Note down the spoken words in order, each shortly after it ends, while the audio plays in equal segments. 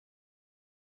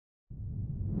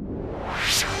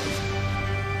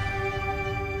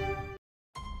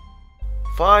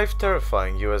5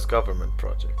 terrifying US government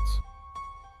projects.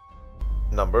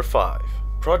 Number 5.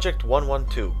 Project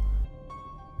 112.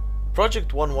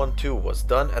 Project 112 was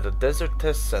done at a Deseret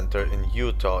Test Center in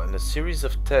Utah in a series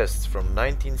of tests from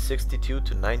 1962 to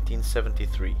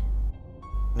 1973.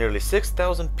 Nearly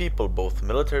 6,000 people, both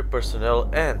military personnel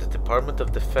and Department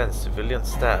of Defense civilian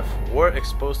staff, were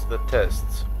exposed to the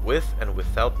tests, with and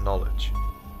without knowledge.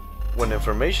 When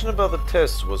information about the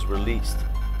tests was released,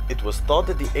 it was thought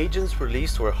that the agents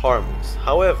released were harmless.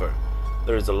 However,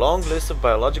 there is a long list of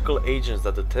biological agents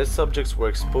that the test subjects were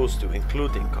exposed to,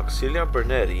 including Coxiella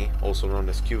burnetii, also known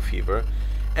as Q fever,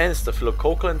 and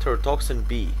staphylococcal enterotoxin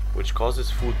B, which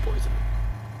causes food poisoning.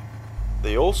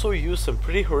 They also used some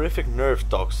pretty horrific nerve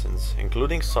toxins,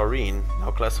 including sarin,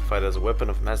 now classified as a weapon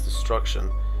of mass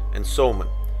destruction, and soman,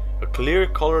 a clear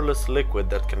colorless liquid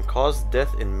that can cause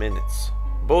death in minutes.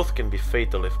 Both can be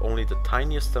fatal if only the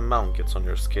tiniest amount gets on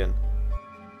your skin.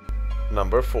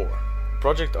 Number 4.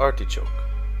 Project Artichoke.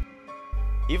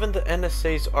 Even the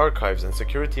NSA's archives and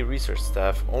security research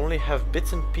staff only have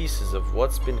bits and pieces of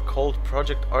what's been called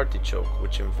Project Artichoke,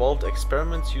 which involved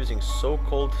experiments using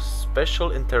so-called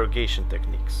special interrogation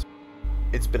techniques.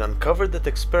 It's been uncovered that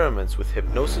experiments with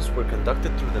hypnosis were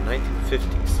conducted through the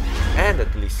 1950s, and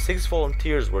at least 6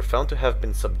 volunteers were found to have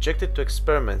been subjected to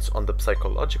experiments on the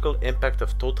psychological impact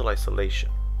of total isolation.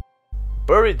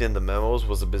 Buried in the memos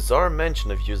was a bizarre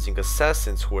mention of using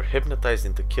assassins who were hypnotized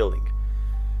into killing.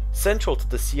 Central to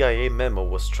the CIA memo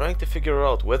was trying to figure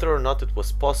out whether or not it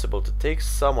was possible to take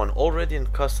someone already in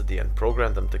custody and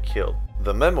program them to kill.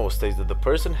 The memo states that the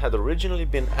person had originally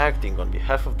been acting on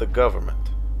behalf of the government,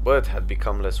 but had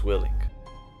become less willing.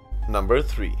 Number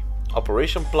 3.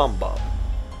 Operation Plum.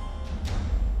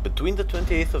 Between the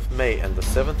 28th of May and the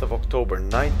 7th of October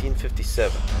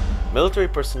 1957, military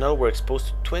personnel were exposed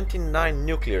to 29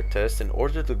 nuclear tests in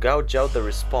order to gouge out the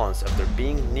response after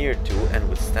being near to and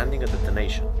withstanding a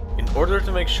detonation. In order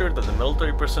to make sure that the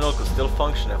military personnel could still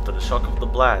function after the shock of the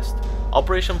blast,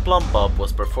 Operation Plum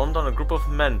was performed on a group of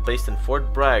men based in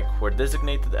Fort Bragg who were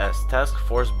designated as Task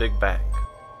Force Big Bang.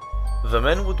 The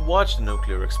men would watch the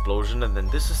nuclear explosion and then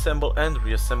disassemble and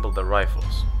reassemble their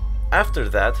rifles. After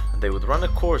that, they would run a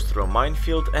course through a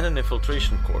minefield and an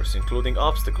infiltration course, including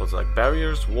obstacles like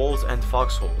barriers, walls, and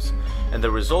foxholes, and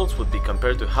the results would be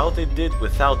compared to how they did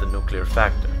without the nuclear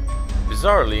factor.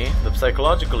 Bizarrely, the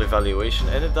psychological evaluation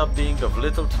ended up being of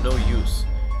little to no use.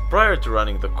 Prior to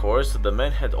running the course, the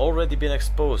men had already been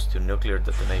exposed to nuclear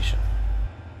detonation.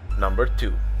 Number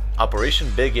 2.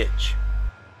 Operation Big Itch.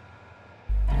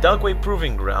 Dugway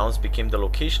Proving Grounds became the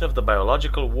location of the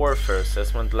Biological Warfare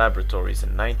Assessment Laboratories in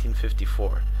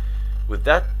 1954. With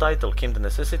that title came the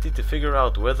necessity to figure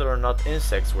out whether or not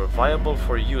insects were viable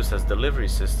for use as delivery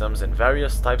systems in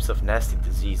various types of nasty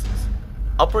diseases.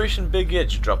 Operation Big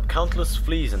Itch dropped countless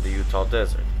fleas in the Utah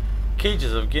desert.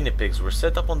 Cages of guinea pigs were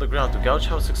set up on the ground to gauge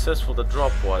how successful the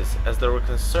drop was, as there were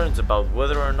concerns about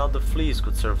whether or not the fleas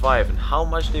could survive and how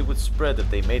much they would spread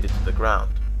if they made it to the ground.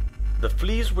 The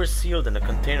fleas were sealed in a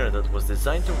container that was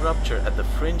designed to rupture at the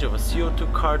fringe of a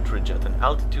CO2 cartridge at an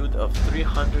altitude of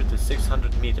 300 to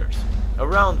 600 meters,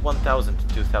 around 1,000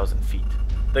 to 2,000 feet.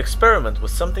 The experiment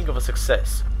was something of a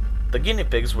success. The guinea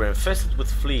pigs were infested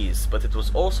with fleas, but it was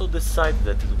also decided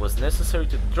that it was necessary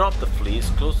to drop the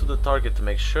fleas close to the target to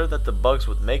make sure that the bugs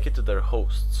would make it to their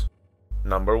hosts.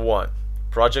 Number 1.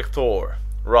 Project Thor.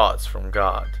 Rods from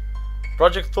God.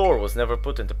 Project Thor was never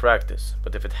put into practice,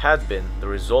 but if it had been, the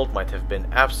result might have been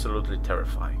absolutely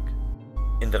terrifying.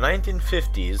 In the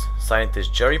 1950s,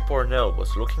 scientist Jerry Pournelle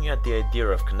was looking at the idea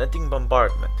of kinetic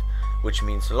bombardment, which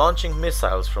means launching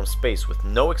missiles from space with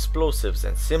no explosives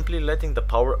and simply letting the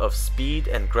power of speed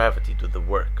and gravity do the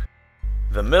work.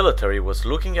 The military was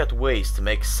looking at ways to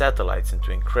make satellites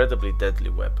into incredibly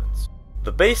deadly weapons.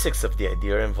 The basics of the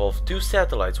idea involve 2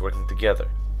 satellites working together.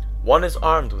 One is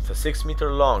armed with a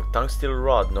 6-meter long tungsteel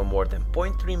rod no more than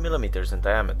 0.3 millimeters in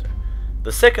diameter.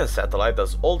 The second satellite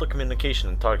does all the communication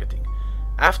and targeting.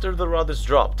 After the rod is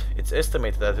dropped, it's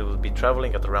estimated that it will be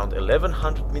traveling at around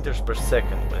 1100 meters per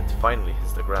second when it finally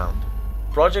hits the ground.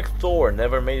 Project Thor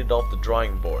never made it off the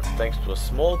drawing board thanks to a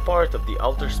small part of the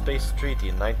Outer Space Treaty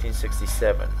in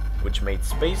 1967, which made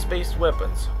space-based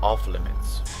weapons off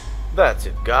limits. That's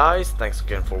it guys, thanks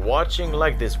again for watching,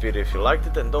 like this video if you liked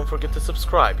it and don't forget to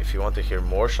subscribe if you want to hear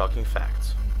more shocking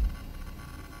facts.